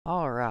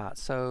Alright,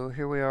 so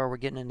here we are, we're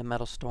getting into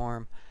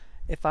Metalstorm.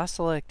 If I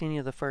select any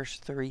of the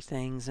first three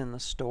things in the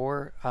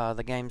store,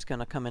 the game's going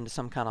to come into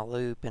some kind of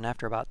loop, and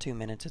after about 2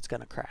 minutes it's going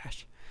to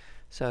crash.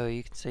 So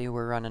you can see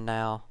we're running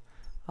now.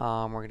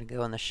 We're going to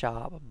go in the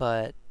shop,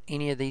 but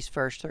any of these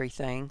first three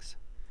things,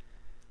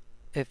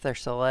 if they're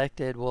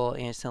selected, will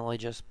instantly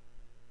just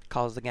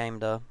cause the game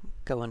to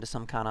go into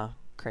some kind of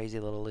crazy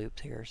little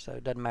loops here. So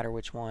it doesn't matter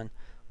which one.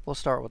 We'll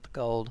start with the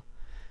gold,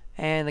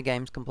 and the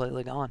game's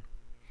completely gone.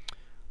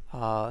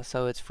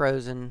 So it's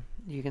frozen.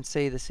 You can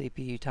see the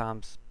CPU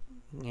times,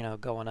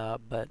 going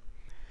up, but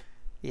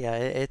yeah,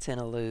 it's in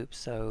a loop.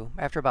 So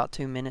after about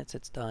 2 minutes,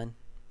 it's done.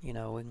 We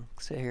can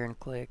sit here and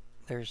click.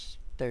 There's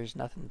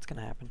nothing that's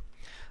gonna happen.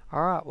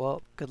 All right.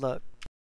 Well, good luck.